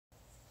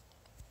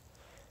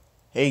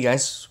Hey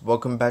guys,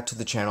 welcome back to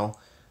the channel.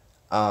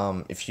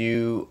 If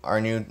you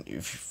are new,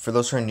 for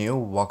those who are new,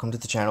 welcome to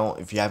the channel.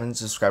 If you haven't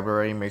subscribed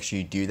already, make sure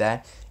you do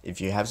that. If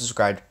you have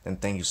subscribed, then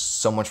thank you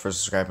so much for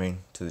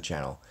subscribing to the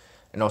channel.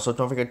 And also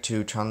don't forget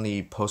to turn on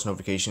the post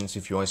notifications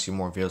if you want to see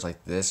more videos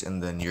like this in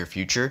the near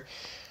future.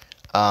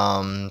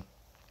 Um,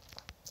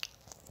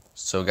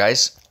 so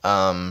guys,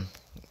 I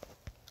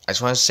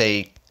just want to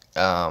say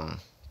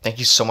thank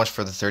you so much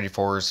for the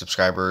 34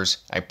 subscribers.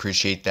 I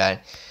appreciate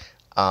that.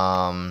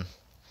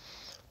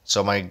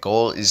 So my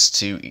goal is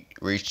to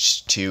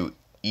reach to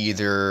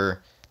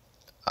either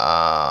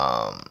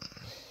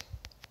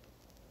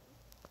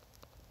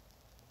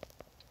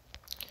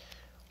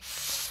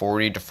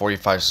 40 to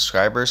 45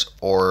 subscribers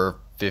or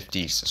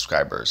 50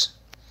 subscribers.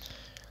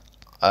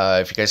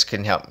 If you guys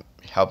can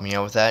help me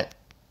out with that,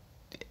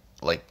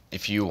 like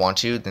if you want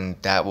to, then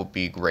that would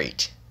be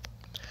great.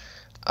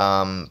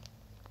 Right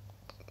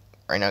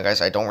now,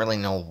 guys, I don't really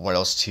know what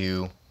else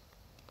to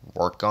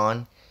work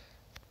on,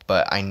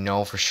 but I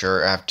know for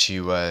sure I have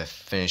to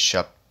finish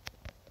up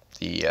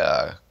the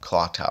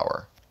clock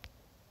tower.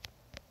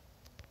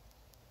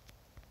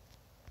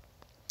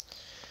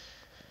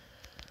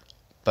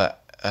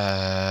 But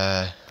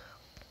I'm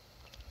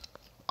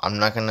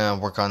not gonna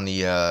work on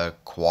the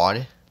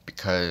quad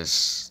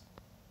because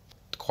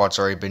the quad's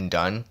already been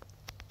done.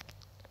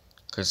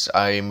 Because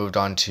I moved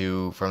on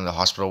from the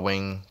hospital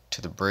wing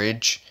to the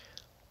bridge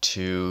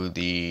to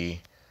the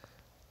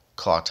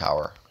clock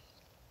tower.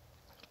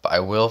 But I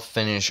will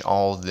finish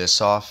all this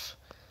off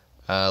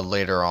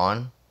later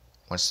on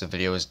once the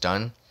video is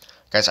done.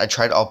 Guys, I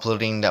tried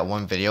uploading that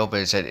one video, but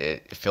it said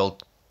it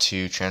failed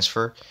to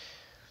transfer.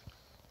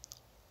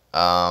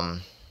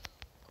 I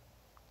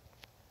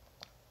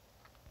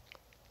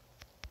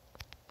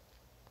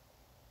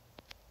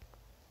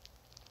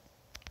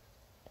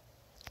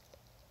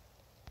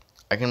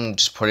can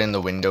just put in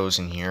the windows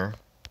in here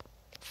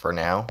for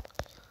now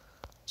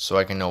so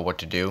I can know what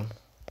to do.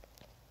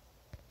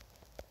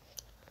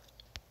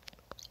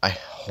 I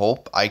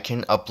hope I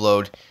can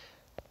upload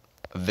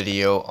a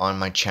video on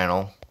my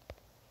channel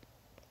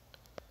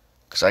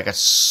because I got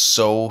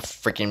so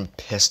freaking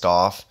pissed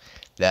off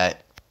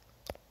that,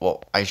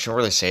 well, I shouldn't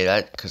really say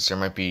that because there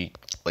might be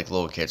like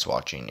little kids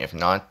watching. If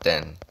not,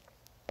 then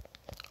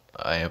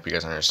I hope you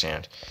guys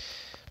understand.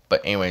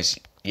 But anyways,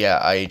 yeah,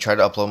 I tried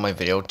to upload my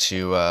video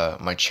to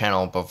my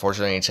channel, but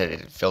unfortunately it said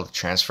it failed to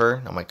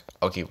transfer. I'm like,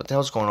 okay, what the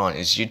hell's going on?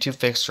 Is YouTube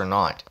fixed or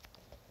not?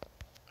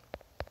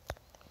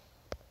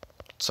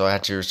 So I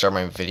had to restart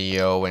my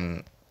video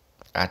and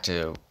I had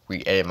to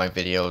re-edit my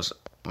video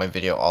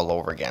all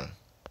over again.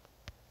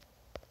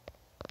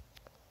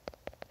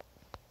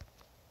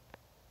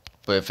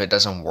 But if it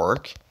doesn't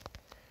work,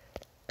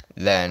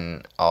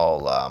 then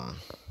I'll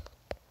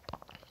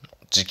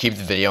just keep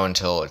the video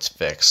until it's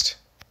fixed.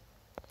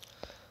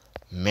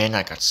 Man,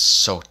 I got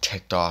so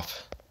ticked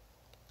off.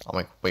 I'm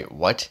like, wait,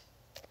 what?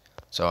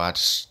 So I had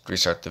to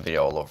restart the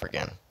video all over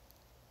again.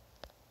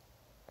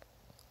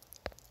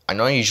 I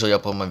know I usually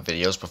upload my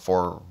videos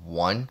before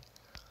 1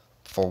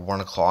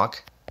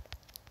 o'clock.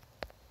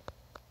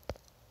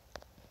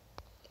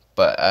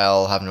 But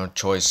I'll have no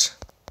choice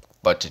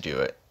but to do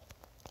it.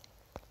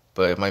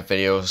 But if my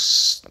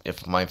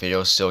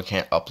videos still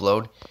can't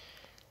upload,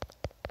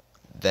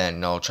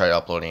 then I'll try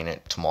uploading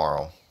it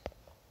tomorrow.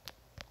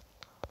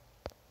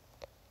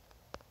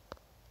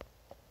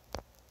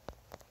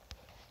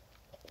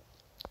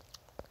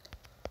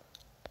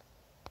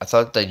 I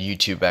thought that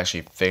YouTube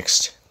actually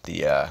fixed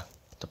the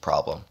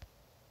problem.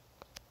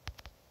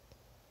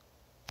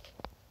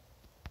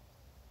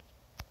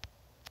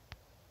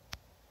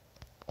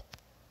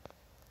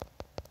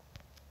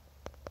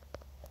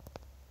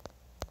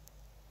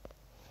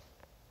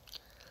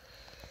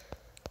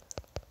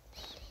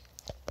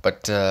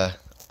 But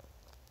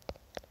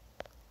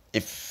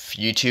if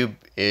YouTube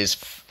is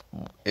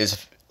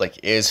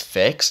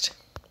fixed,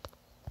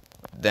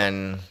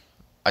 then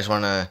I just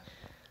want to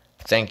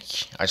thank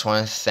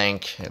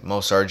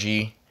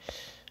MoSRG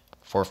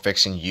for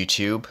fixing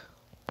YouTube.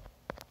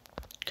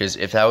 Because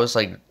if that was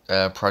like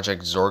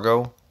Project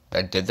Zorgo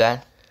that did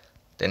that,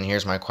 then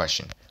here's my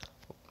question: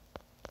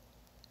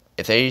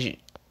 if they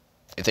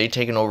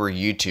taken over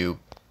YouTube,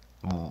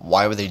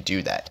 why would they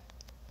do that?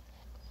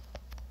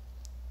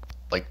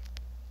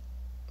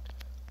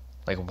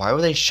 Like why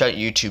would they shut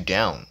YouTube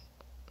down?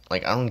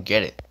 Like, I don't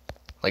get it.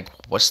 Like,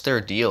 what's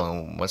their deal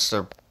and what's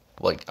their,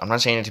 like, I'm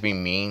not saying it to be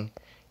mean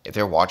if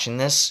they're watching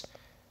this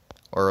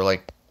or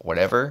like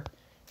whatever.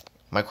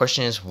 My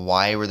question is,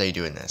 why were they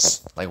doing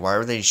this? Like, why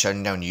were they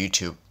shutting down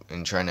YouTube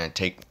and trying to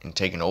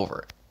taking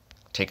over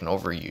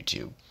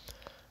YouTube?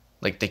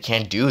 Like, they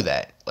can't do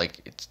that. Like,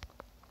 it's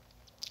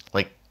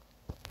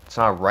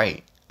not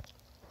right.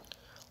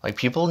 Like,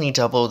 people need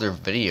to upload their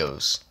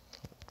videos,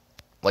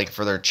 like,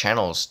 for their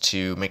channels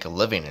to make a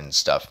living and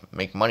stuff,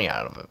 make money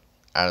out of it,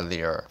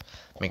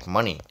 make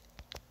money.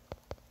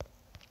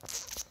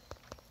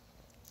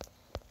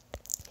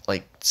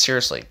 Like,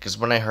 seriously, because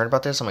when I heard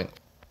about this, I'm like,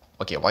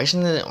 okay, why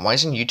isn't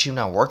YouTube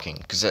not working?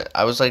 Because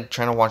I was like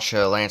trying to watch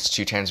Lance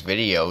 210's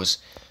videos,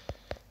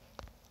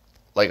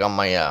 like on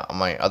my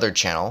other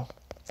channel,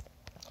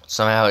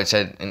 somehow it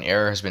said an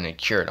error has been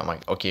occurred. I'm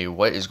like, okay,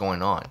 what is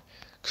going on?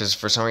 Because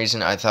for some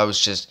reason I thought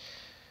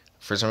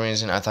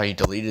he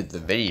deleted the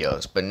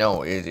videos, but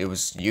no, it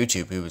was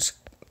YouTube. It was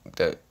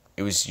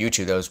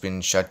YouTube that was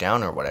being shut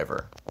down or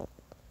whatever.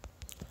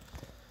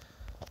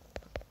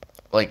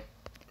 Like,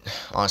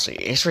 honestly,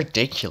 it's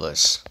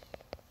ridiculous.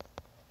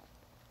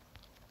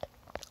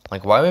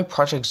 Like, why would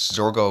Project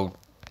Zorgo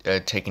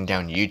taking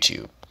down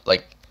YouTube?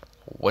 Like,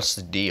 what's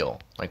the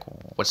deal? Like,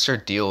 what's their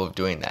deal of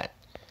doing that?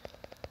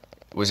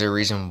 Was there a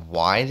reason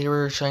why they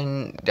were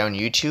shutting down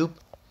YouTube?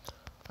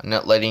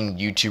 Not letting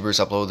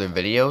YouTubers upload their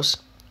videos?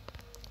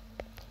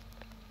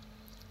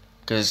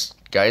 Because,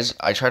 guys,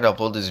 I tried to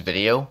upload this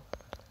video,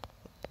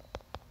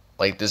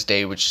 like this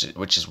day, which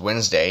is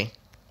Wednesday,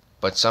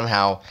 but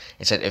somehow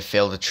it said it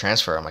failed to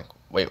transfer. I'm like,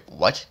 wait,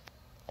 what?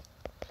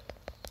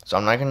 So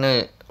I'm not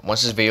gonna,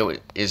 once this video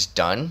is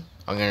done,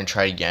 I'm gonna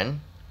try again.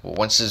 Well,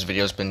 once this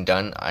video's been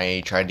done,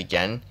 I tried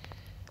again.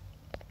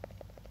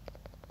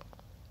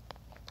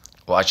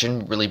 Well, I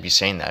shouldn't really be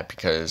saying that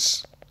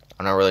because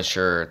I'm not really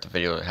sure if the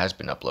video has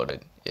been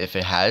uploaded. If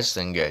it has,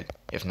 then good.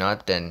 If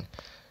not, then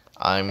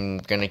I'm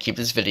gonna keep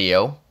this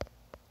video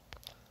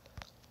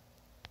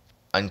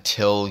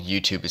until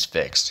YouTube is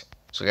fixed.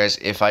 So guys,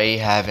 if I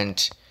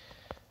haven't,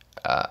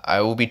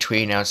 I will be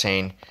tweeting out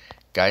saying,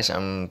 guys,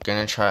 I'm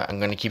gonna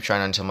keep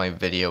trying until my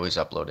video is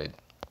uploaded.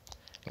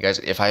 And guys,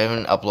 if I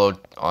haven't upload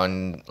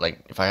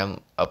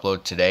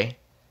today,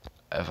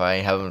 I'm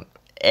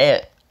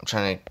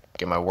trying to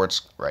get my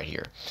words right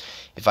here.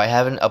 If I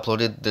haven't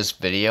uploaded this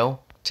video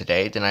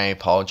today, then I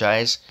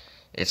apologize.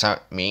 It's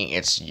not me,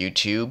 it's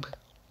YouTube.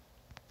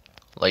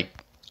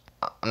 Like,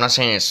 I'm not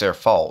saying it's their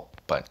fault,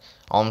 but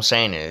all I'm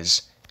saying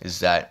is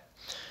that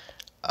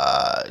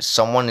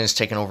someone is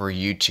taking over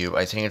YouTube.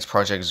 I think it's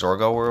Project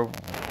Zorgo or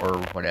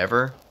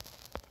whatever.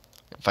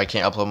 If I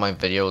can't upload my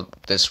video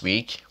this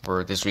week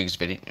for this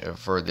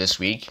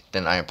week,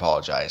 then I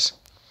apologize.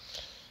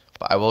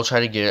 But I will try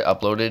to get it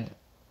uploaded.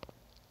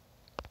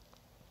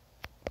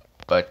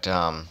 But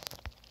I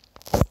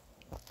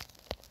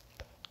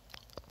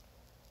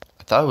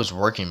thought it was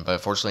working, but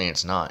unfortunately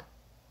it's not.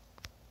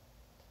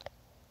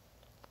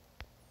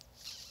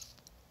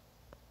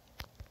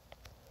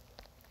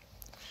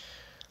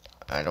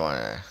 I don't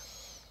want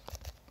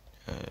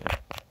to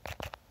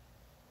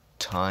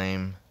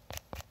time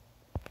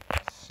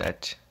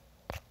set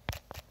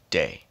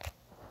day.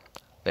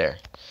 There.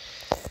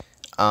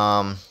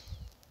 I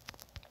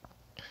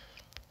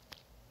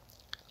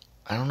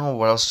don't know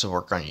what else to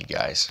work on, you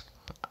guys.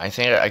 I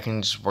think I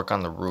can just work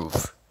on the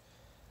roof.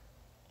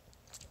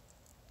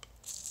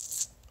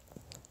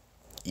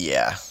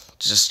 Yeah,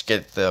 just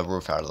get the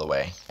roof out of the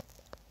way.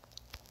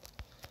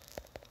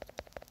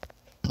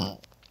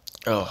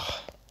 Oh.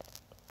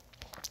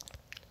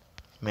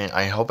 Man,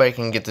 I hope I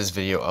can get this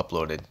video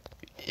uploaded.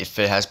 If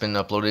it has been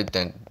uploaded,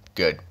 then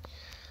good.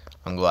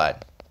 I'm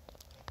glad.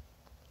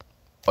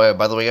 Oh yeah,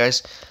 by the way,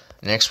 guys,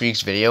 next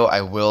week's video,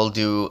 I will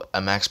do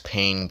a Max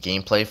Payne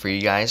gameplay for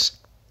you guys.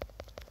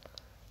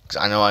 Because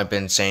I know I've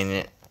been saying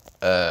it,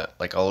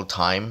 like all the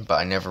time, but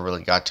I never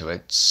really got to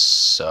it.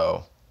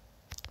 So,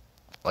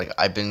 like,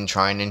 I've been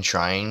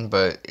trying,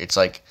 but it's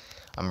like,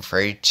 I'm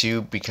afraid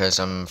to, because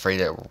I'm afraid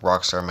that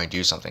Rockstar might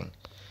do something.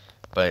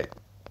 But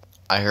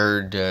I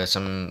heard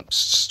some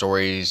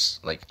stories,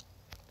 like,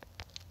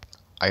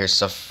 I heard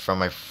stuff from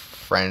my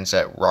friends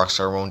that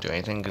Rockstar won't do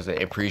anything because they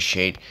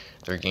appreciate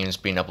their games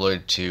being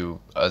uploaded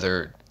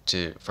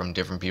from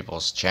different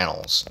people's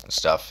channels and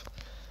stuff.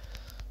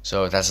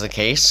 So if that's the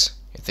case,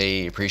 if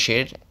they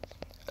appreciate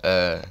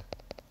it,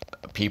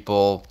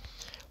 people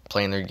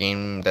playing their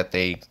game that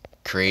they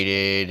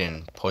created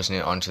and posting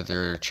it onto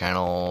their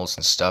channels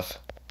and stuff.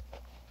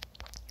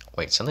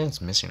 Wait, something's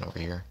missing over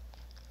here.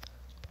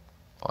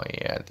 Oh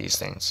yeah, these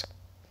things.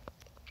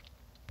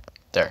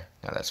 There,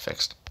 now that's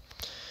fixed.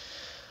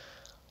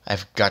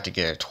 I've got to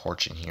get a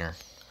torch in here.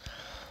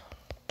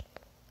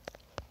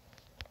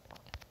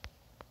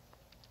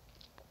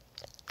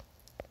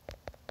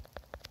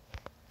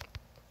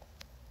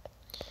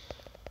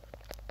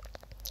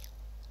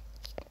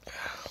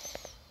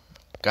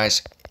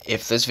 Guys,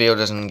 if this video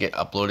doesn't get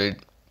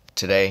uploaded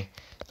today,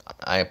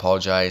 I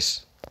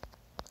apologize.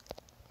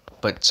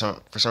 But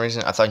for some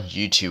reason, I thought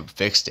YouTube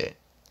fixed it.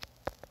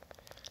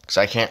 Because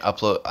I couldn't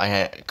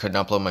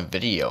upload my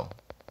video.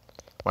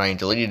 When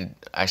I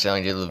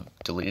accidentally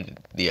deleted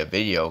the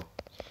video,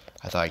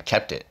 I thought I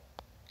kept it.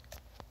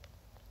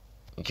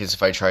 Because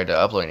if I tried to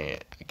upload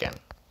it again.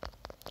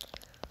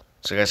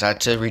 So guys, I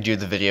had to redo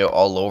the video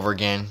all over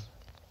again.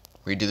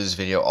 Redo this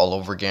video all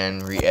over again.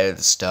 Re-edit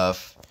the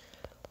stuff.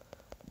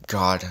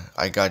 God,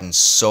 I gotten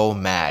so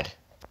mad.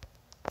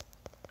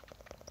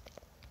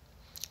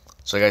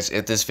 So guys,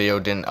 if this video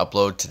didn't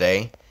upload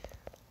today,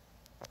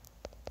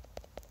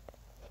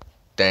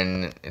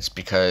 then it's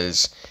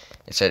because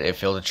it said it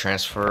failed to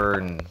transfer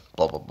and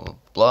blah blah blah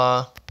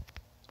blah.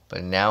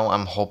 But now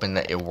I'm hoping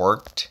that it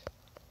worked.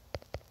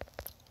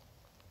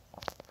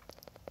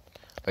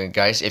 But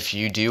guys, if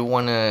you do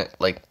want to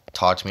like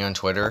talk to me on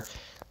Twitter,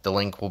 the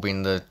link will be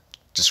in the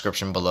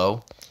description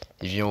below.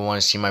 If you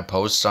want to see my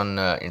posts on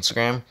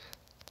Instagram,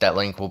 that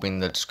link will be in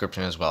the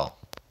description as well.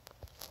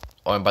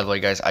 Oh, and by the way,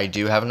 guys, I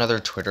do have another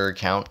Twitter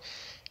account.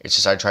 It's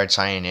just I tried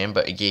signing in,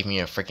 but it gave me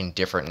a freaking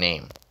different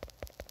name.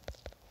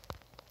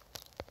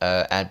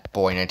 At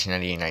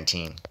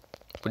boy199819,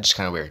 which is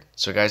kind of weird.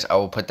 So, guys, I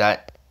will put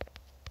that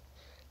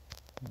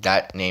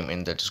name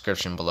in the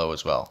description below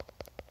as well.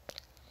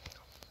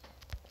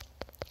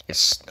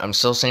 I'm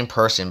still the same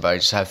person, but I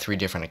just have 3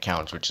 different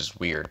accounts, which is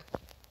weird.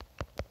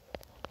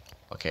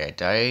 Okay,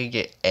 did I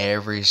get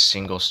every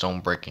single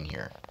stone brick in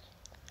here?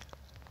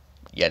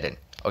 Yeah, I did.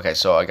 Okay,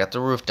 so I got the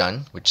roof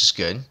done, which is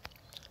good. How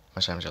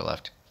much time is there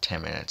left?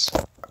 10 minutes.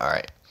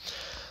 Alright.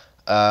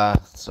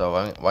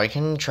 So what I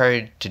can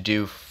try to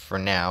do for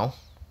now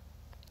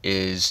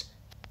is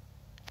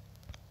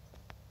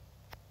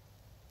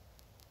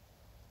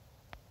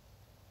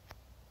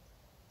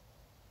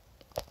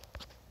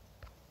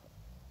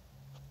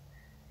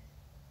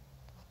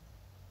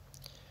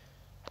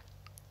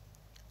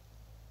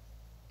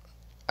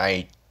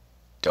I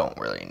don't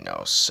really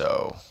know,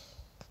 so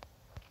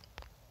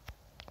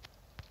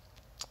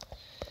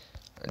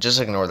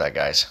just ignore that,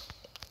 guys.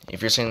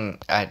 If you're saying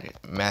at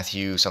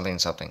Matthew something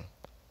something,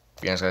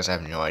 to be honest, guys, I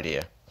have no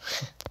idea.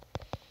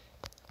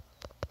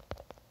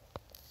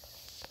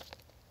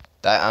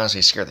 That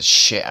honestly scared the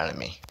shit out of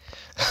me.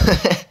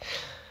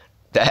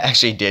 That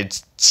actually did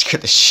scare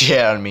the shit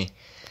out of me.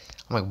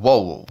 I'm like,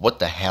 whoa, what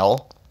the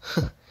hell?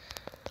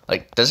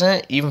 Like, doesn't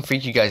it even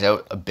freak you guys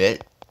out a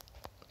bit?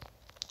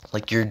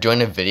 Like, you're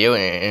doing a video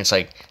and it's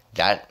like,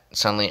 that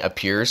suddenly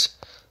appears.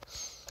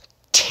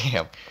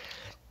 Damn.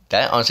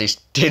 That honestly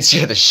did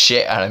scare the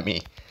shit out of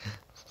me.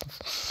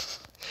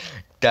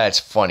 That's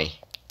funny.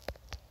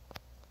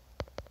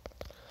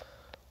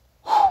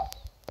 Whew.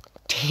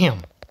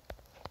 Damn.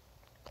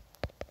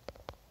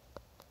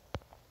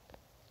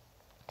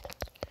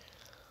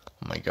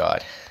 Oh my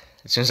god.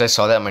 As soon as I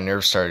saw that, my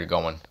nerves started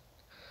going.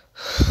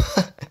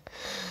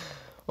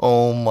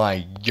 Oh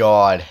my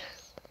god.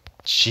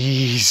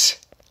 Jeez.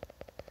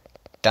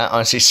 That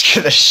honestly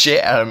scared the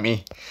shit out of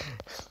me.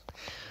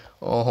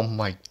 Oh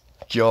my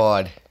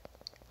god.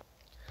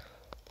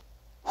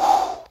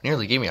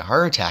 Nearly gave me a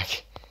heart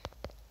attack.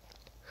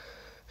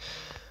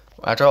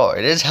 After all,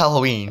 it is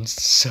Halloween,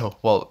 so,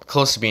 well,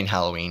 close to being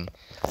Halloween.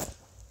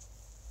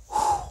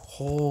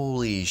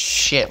 Holy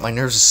shit, my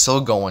nerves are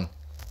still going.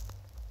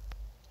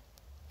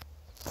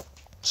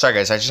 Sorry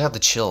guys, I just have the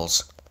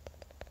chills.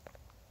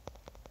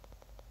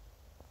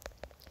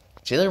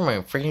 It's either my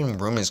freaking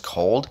room is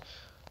cold,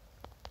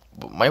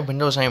 but my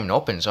window's not even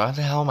open, so how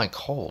the hell am I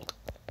cold?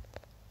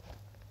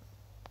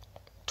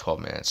 12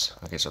 minutes.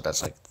 Okay, so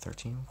that's like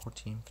 13,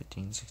 14,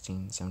 15,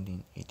 16,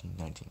 17, 18,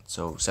 19.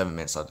 So 7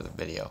 minutes left of the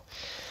video.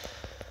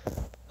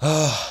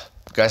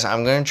 Guys,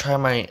 I'm going to try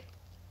my...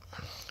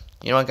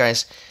 You know what,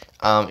 guys?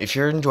 If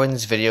you're enjoying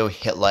this video,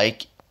 hit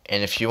like.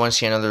 And if you want to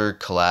see another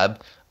collab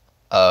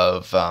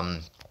of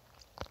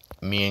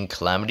me and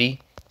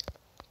Calamity,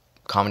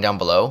 comment down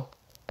below.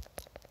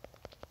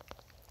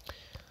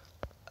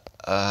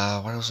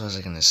 What else was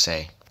I going to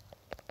say?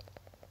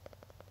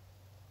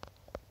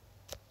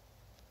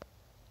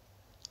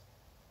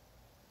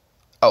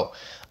 Oh,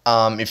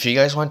 if you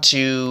guys want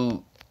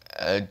to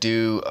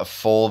do a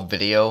full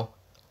video,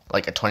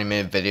 like a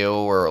 20-minute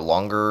video or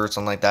longer or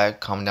something like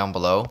that, comment down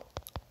below.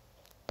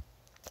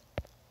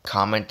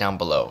 Comment down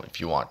below if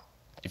you want.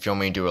 If you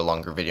want me to do a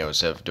longer video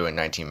instead of doing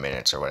 19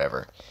 minutes or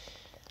whatever.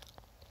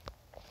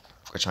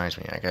 Which reminds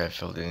me, I gotta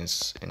fill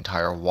this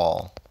entire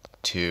wall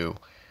to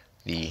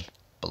the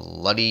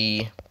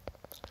bloody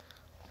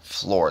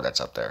floor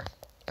that's up there.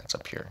 That's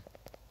up here.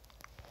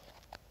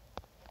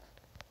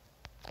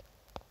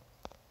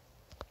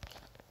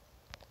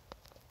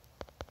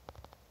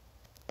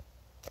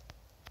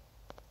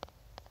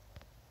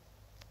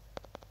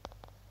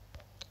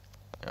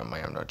 I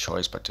might have no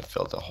choice but to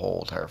fill the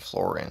whole entire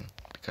floor in,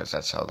 because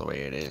that's how the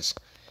way it is.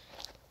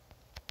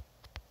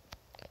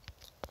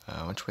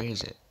 Which way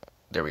is it?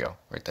 There we go,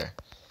 right there.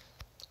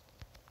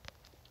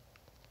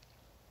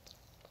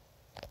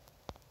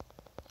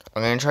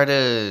 I'm gonna try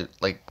to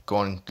like go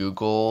on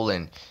Google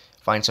and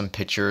find some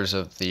pictures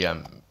of the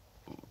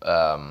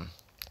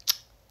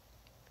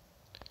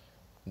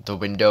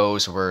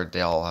windows where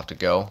they all have to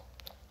go.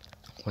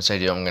 Once I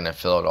do, I'm gonna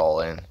fill it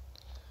all in.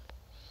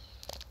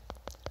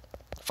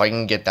 If I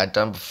can get that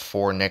done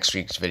before next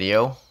week's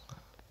video,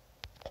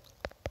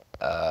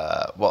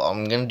 well,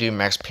 I'm gonna do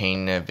Max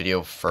Payne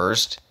video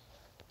first.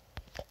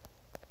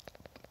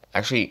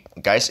 Actually,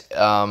 guys,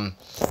 I'm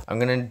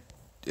gonna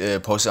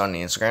post it on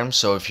the Instagram.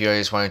 So if you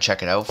guys want to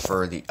check it out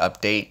for the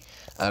update,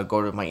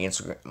 go to my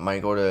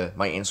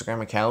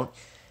Instagram account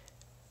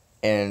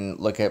and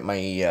look at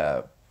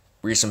my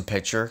recent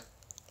picture.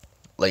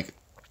 Like,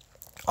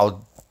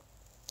 I'll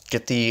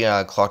get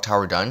the clock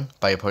tower done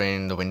by putting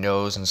in the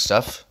windows and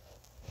stuff.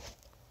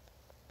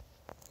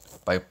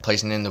 By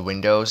placing in the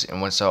windows,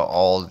 and once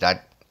all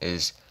that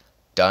is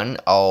done,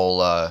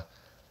 I'll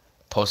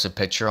post a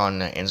picture on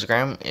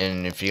Instagram,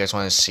 and if you guys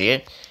want to see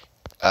it,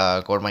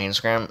 go to my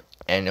Instagram,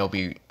 and it'll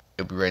be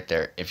right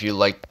there. If you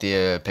like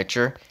the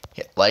picture,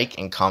 hit like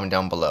and comment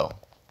down below.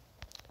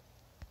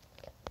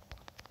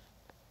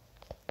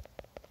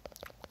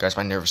 Guys,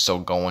 my nerves still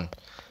going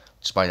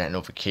just by that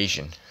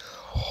notification.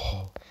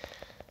 Oh,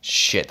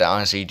 shit, that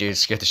honestly did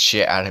scare the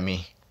shit out of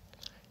me.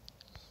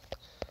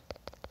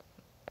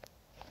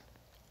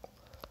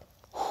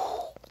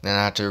 Then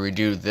I have to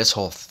redo this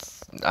whole.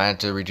 I had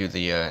to redo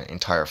the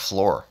entire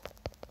floor.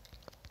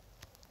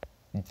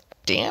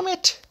 Damn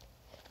it!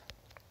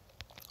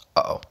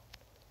 Uh-oh.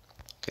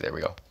 Okay, there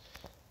we go.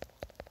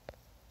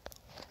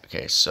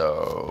 Okay,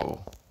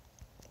 so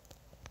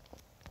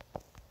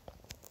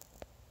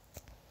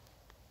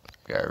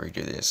gotta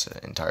redo this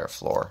entire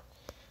floor.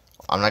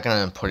 I'm not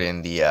gonna put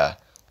in the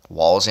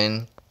walls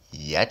in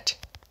yet,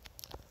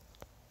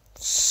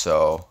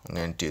 so I'm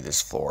gonna do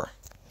this floor.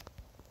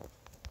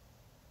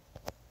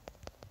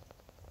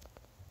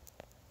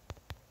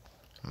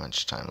 How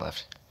much time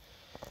left?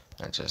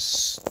 I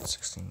just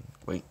 16.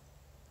 Wait.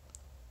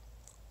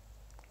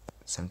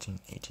 17,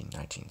 18,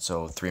 19.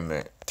 So 3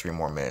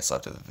 more minutes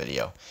left of the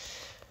video.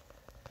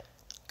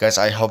 Guys,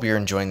 I hope you're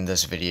enjoying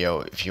this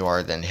video. If you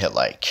are, then hit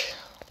like.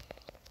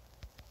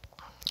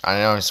 I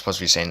know I'm supposed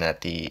to be saying that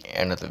at the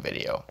end of the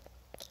video,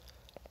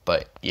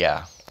 but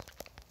yeah.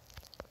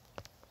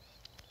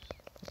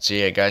 So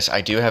yeah, guys,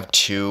 I do have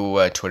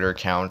 2 Twitter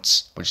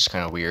accounts, which is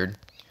kind of weird.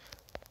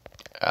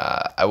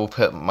 I will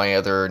put my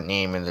other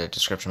name in the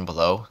description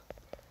below,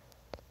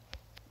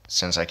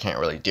 since I can't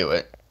really do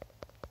it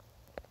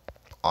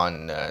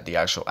on the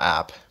actual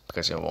app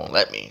because it won't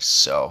let me.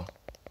 So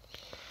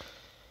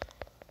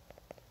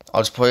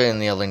I'll just put it in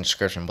the link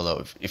description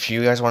below. If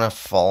you guys want to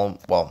follow,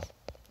 well,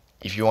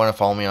 if you want to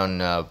follow me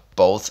on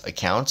both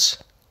accounts,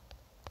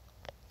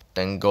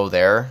 then go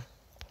there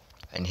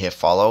and hit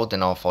follow.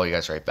 Then I'll follow you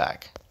guys right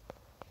back.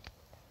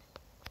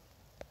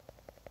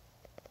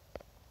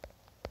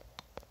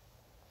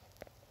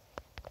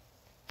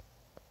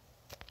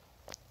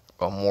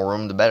 Well, more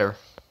room the better.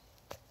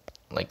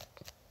 Like,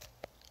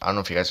 I don't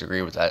know if you guys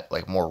agree with that.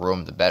 Like, more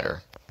room the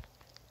better.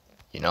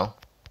 You know?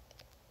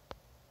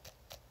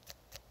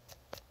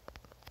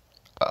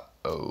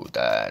 Uh-oh,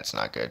 that's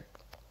not good.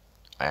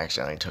 I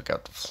accidentally took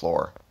out the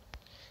floor.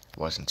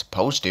 Wasn't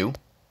supposed to.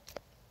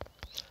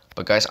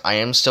 But guys, I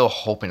am still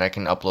hoping I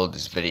can upload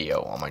this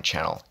video on my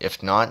channel.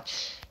 If not,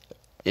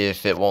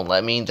 if it won't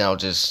let me, then I'll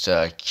just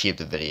keep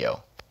the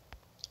video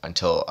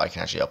until I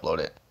can actually upload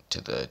it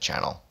to the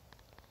channel.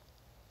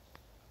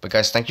 But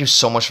guys, thank you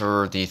so much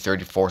for the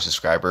 34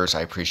 subscribers.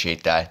 I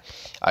appreciate that.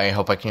 I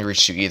hope I can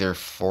reach to either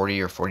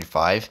 40 or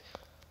 45.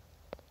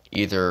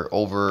 Either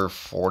over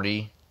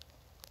 40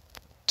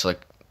 to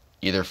like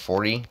either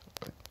 40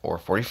 or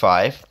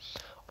 45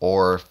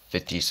 or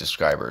 50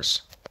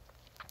 subscribers.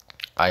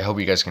 I hope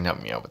you guys can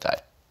help me out with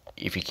that.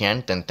 If you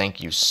can, then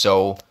thank you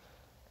so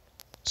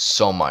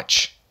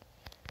much.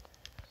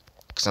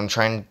 Because I'm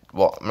trying,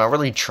 well, I'm not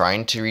really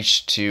trying to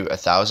reach to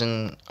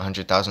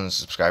 100,000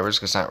 subscribers,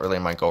 because it's not really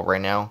my goal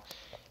right now.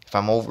 If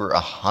I'm over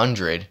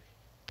 100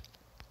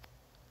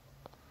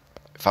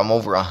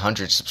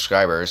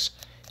 subscribers,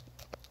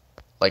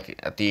 like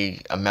at the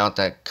amount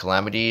that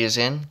Calamity is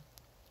in,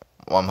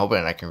 well, I'm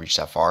hoping I can reach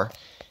that far.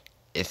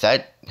 If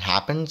that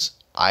happens,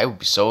 I would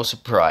be so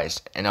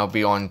surprised, and I'll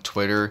be on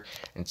Twitter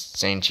and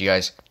saying to you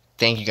guys,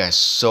 thank you guys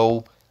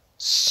so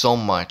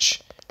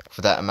much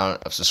for that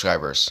amount of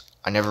subscribers.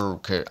 I never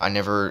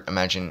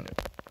imagined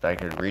that I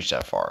could reach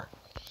that far.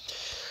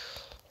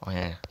 Oh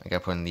yeah, I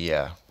gotta put in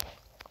the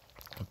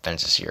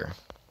fences here.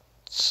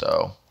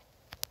 So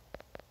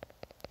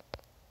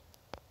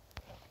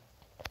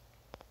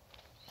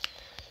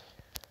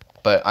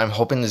but I'm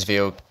hoping this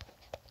video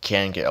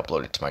can get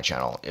uploaded to my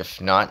channel. If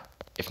not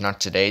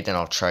today, then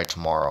I'll try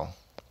tomorrow.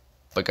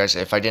 But guys,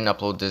 if I didn't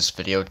upload this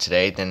video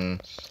today,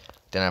 then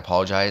I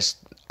apologize.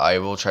 I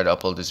will try to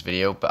upload this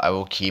video, but I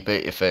will keep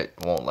it if it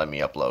won't let me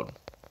upload.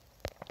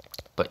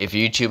 But if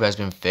YouTube has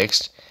been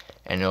fixed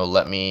and it'll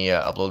let me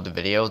upload the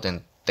video,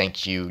 then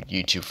thank you,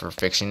 YouTube, for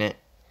fixing it.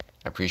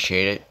 I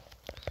appreciate it.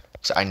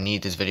 So I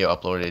need this video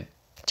uploaded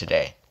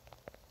today.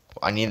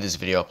 I need this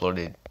video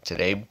uploaded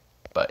today,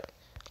 but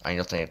I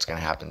don't think it's gonna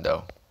happen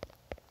though.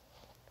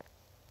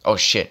 Oh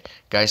shit,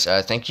 guys!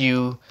 Thank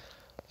you.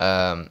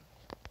 Don't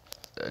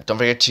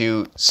forget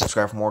to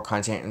subscribe for more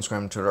content.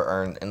 Instagram, Twitter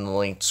are in the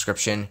link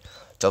description.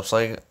 Drop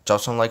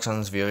some likes on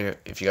this video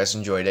if you guys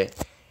enjoyed it,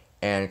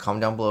 and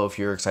comment down below if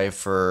you're excited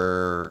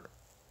for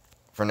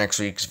next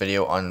week's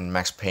video on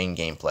Max Payne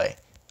gameplay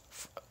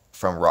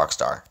from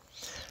Rockstar.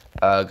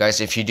 Guys,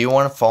 if you do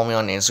want to follow me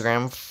on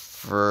Instagram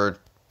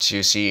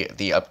to see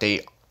the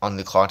update on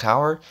the clock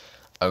tower,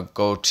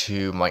 go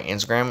to my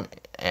Instagram,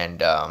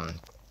 and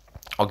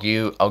I'll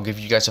give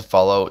you guys a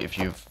follow if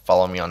you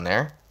follow me on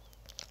there.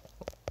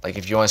 Like,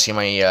 if you want to see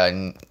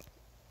my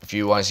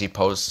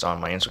posts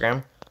on my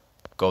Instagram,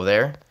 go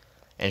there.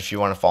 And if you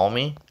want to follow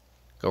me,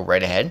 go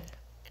right ahead.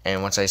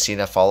 And once I see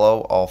that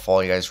follow, I'll follow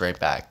you guys right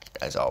back,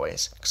 as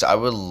always. Because I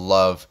would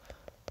love,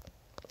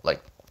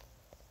 like,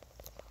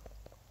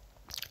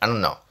 I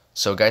don't know.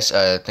 So guys,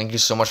 thank you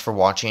so much for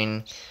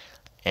watching,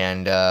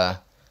 and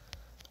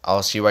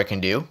I'll see what I can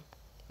do,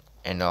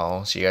 and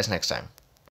I'll see you guys next time.